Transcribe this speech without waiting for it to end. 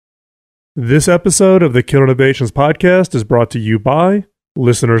This episode of the Kill Innovations podcast is brought to you by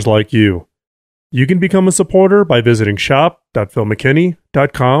listeners like you. You can become a supporter by visiting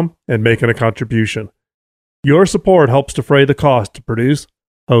shop.philmckinney.com and making a contribution. Your support helps defray the cost to produce,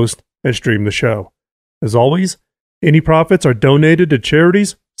 host, and stream the show. As always, any profits are donated to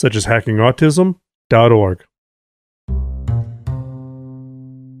charities such as hackingautism.org.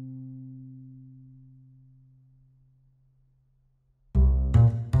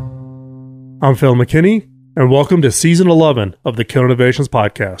 I'm Phil McKinney, and welcome to Season 11 of the Kill Innovations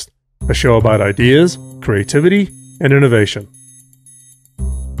podcast, a show about ideas, creativity, and innovation.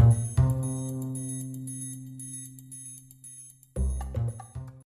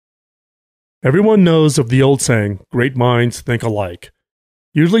 Everyone knows of the old saying, great minds think alike.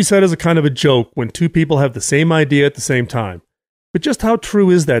 Usually said as a kind of a joke when two people have the same idea at the same time. But just how true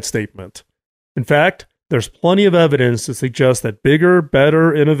is that statement? In fact, there's plenty of evidence to suggest that bigger,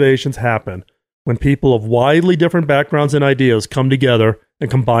 better innovations happen when people of widely different backgrounds and ideas come together and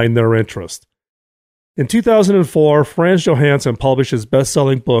combine their interests. In 2004, Frans Johansson published his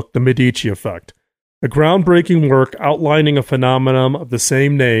best-selling book, The Medici Effect, a groundbreaking work outlining a phenomenon of the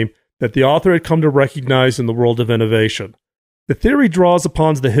same name that the author had come to recognize in the world of innovation. The theory draws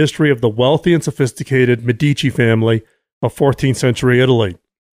upon the history of the wealthy and sophisticated Medici family of 14th century Italy.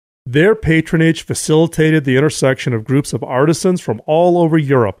 Their patronage facilitated the intersection of groups of artisans from all over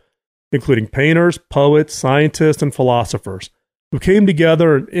Europe, including painters, poets, scientists, and philosophers, who came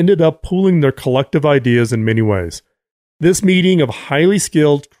together and ended up pooling their collective ideas in many ways. This meeting of highly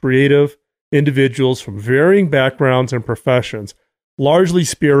skilled, creative individuals from varying backgrounds and professions largely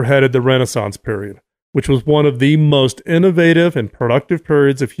spearheaded the Renaissance period, which was one of the most innovative and productive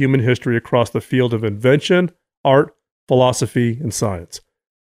periods of human history across the field of invention, art, philosophy, and science.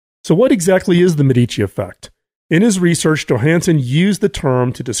 So what exactly is the Medici effect? In his research, Johansson used the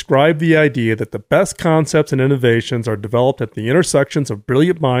term to describe the idea that the best concepts and innovations are developed at the intersections of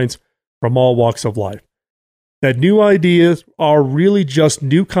brilliant minds from all walks of life. That new ideas are really just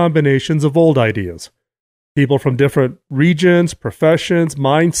new combinations of old ideas. People from different regions, professions,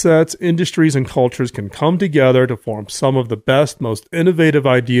 mindsets, industries, and cultures can come together to form some of the best, most innovative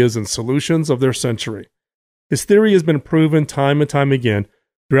ideas and solutions of their century. His theory has been proven time and time again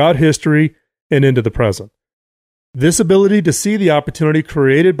throughout history and into the present. This ability to see the opportunity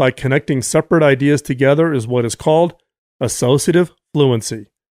created by connecting separate ideas together is what is called associative fluency.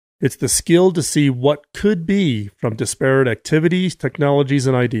 It's the skill to see what could be from disparate activities, technologies,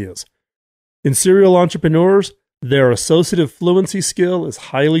 and ideas. In serial entrepreneurs, their associative fluency skill is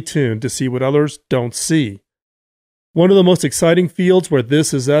highly tuned to see what others don't see. One of the most exciting fields where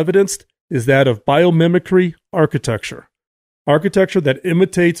this is evidenced is that of biomimicry architecture. Architecture that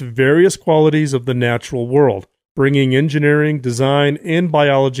imitates various qualities of the natural world, bringing engineering, design, and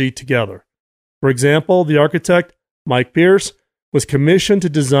biology together. For example, the architect, Mike Pierce, was commissioned to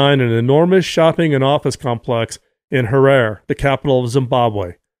design an enormous shopping and office complex in Harare, the capital of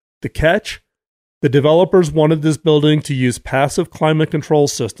Zimbabwe. The catch? The developers wanted this building to use passive climate control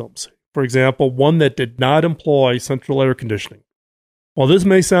systems, for example, one that did not employ central air conditioning. While this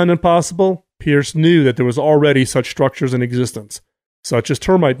may sound impossible, Pierce knew that there was already such structures in existence, such as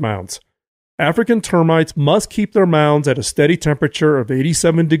termite mounds. African termites must keep their mounds at a steady temperature of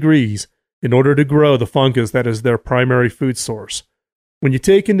 87 degrees in order to grow the fungus that is their primary food source. When you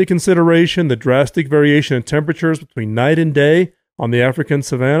take into consideration the drastic variation in temperatures between night and day on the African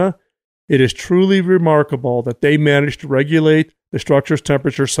savanna, it is truly remarkable that they managed to regulate the structure's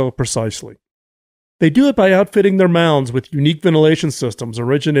temperature so precisely. They do it by outfitting their mounds with unique ventilation systems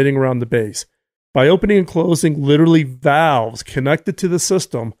originating around the base. By opening and closing literally valves connected to the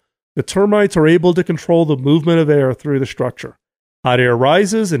system, the termites are able to control the movement of air through the structure. Hot air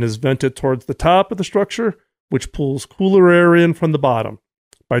rises and is vented towards the top of the structure, which pulls cooler air in from the bottom.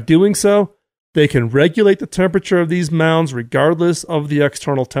 By doing so, they can regulate the temperature of these mounds regardless of the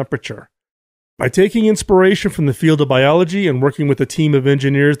external temperature. By taking inspiration from the field of biology and working with a team of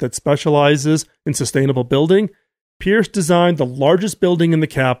engineers that specializes in sustainable building, Pierce designed the largest building in the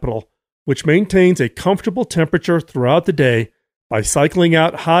capital, which maintains a comfortable temperature throughout the day by cycling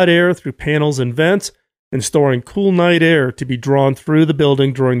out hot air through panels and vents and storing cool night air to be drawn through the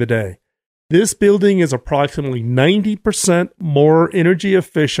building during the day. This building is approximately 90% more energy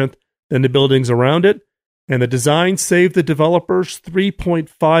efficient than the buildings around it, and the design saved the developers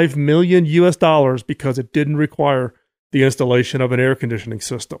 $3.5 million because it didn't require the installation of an air conditioning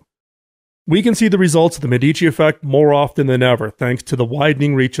system. We can see the results of the Medici effect more often than ever thanks to the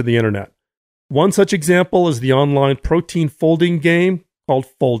widening reach of the internet. One such example is the online protein folding game called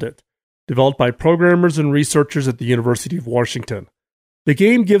Fold It, developed by programmers and researchers at the University of Washington. The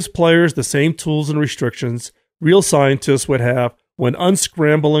game gives players the same tools and restrictions real scientists would have when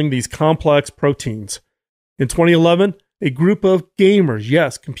unscrambling these complex proteins. In 2011, a group of gamers,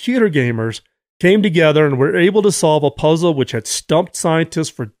 yes, computer gamers, came together and were able to solve a puzzle which had stumped scientists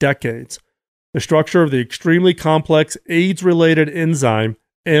for decades. The structure of the extremely complex AIDS-related enzyme,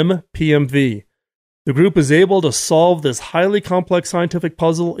 MPMV. The group is able to solve this highly complex scientific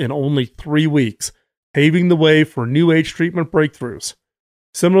puzzle in only 3 weeks, paving the way for new age treatment breakthroughs.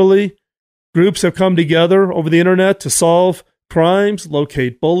 Similarly, groups have come together over the internet to solve crimes,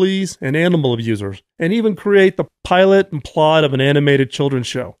 locate bullies and animal abusers, and even create the pilot and plot of an animated children's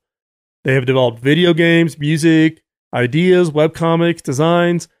show. They have developed video games, music, ideas, webcomics,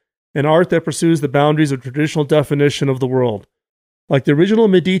 designs, and art that pursues the boundaries of traditional definition of the world. Like the original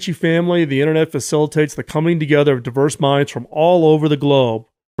Medici family, the internet facilitates the coming together of diverse minds from all over the globe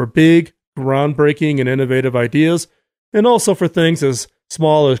for big, groundbreaking, and innovative ideas, and also for things as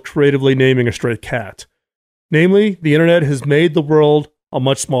small as creatively naming a stray cat. Namely, the internet has made the world a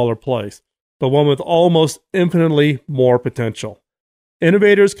much smaller place, but one with almost infinitely more potential.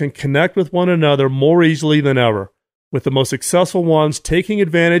 Innovators can connect with one another more easily than ever, with the most successful ones taking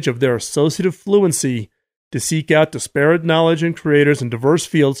advantage of their associative fluency to seek out disparate knowledge and creators in diverse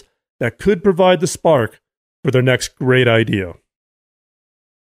fields that could provide the spark for their next great idea.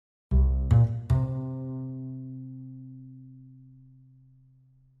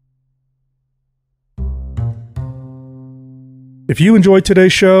 If you enjoyed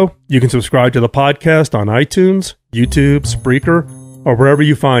today's show, you can subscribe to the podcast on iTunes, YouTube, Spreaker, or wherever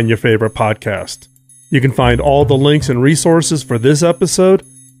you find your favorite podcast. You can find all the links and resources for this episode,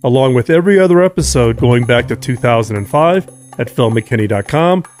 along with every other episode going back to 2005 at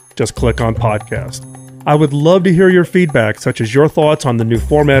philmckinney.com. Just click on podcast. I would love to hear your feedback, such as your thoughts on the new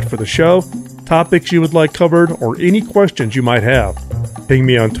format for the show, topics you would like covered, or any questions you might have. Ping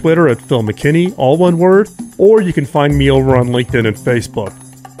me on Twitter at philmckinney, all one word, or you can find me over on LinkedIn and Facebook.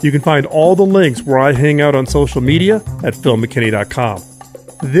 You can find all the links where I hang out on social media at philmckinney.com.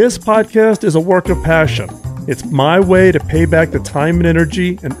 This podcast is a work of passion. It's my way to pay back the time and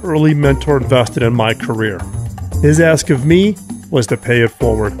energy an early mentor invested in my career. His ask of me was to pay it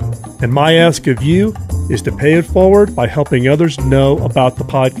forward. And my ask of you is to pay it forward by helping others know about the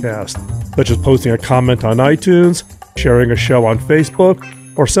podcast, such as posting a comment on iTunes, sharing a show on Facebook,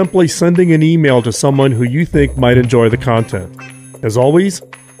 or simply sending an email to someone who you think might enjoy the content. As always,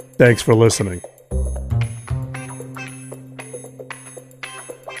 thanks for listening.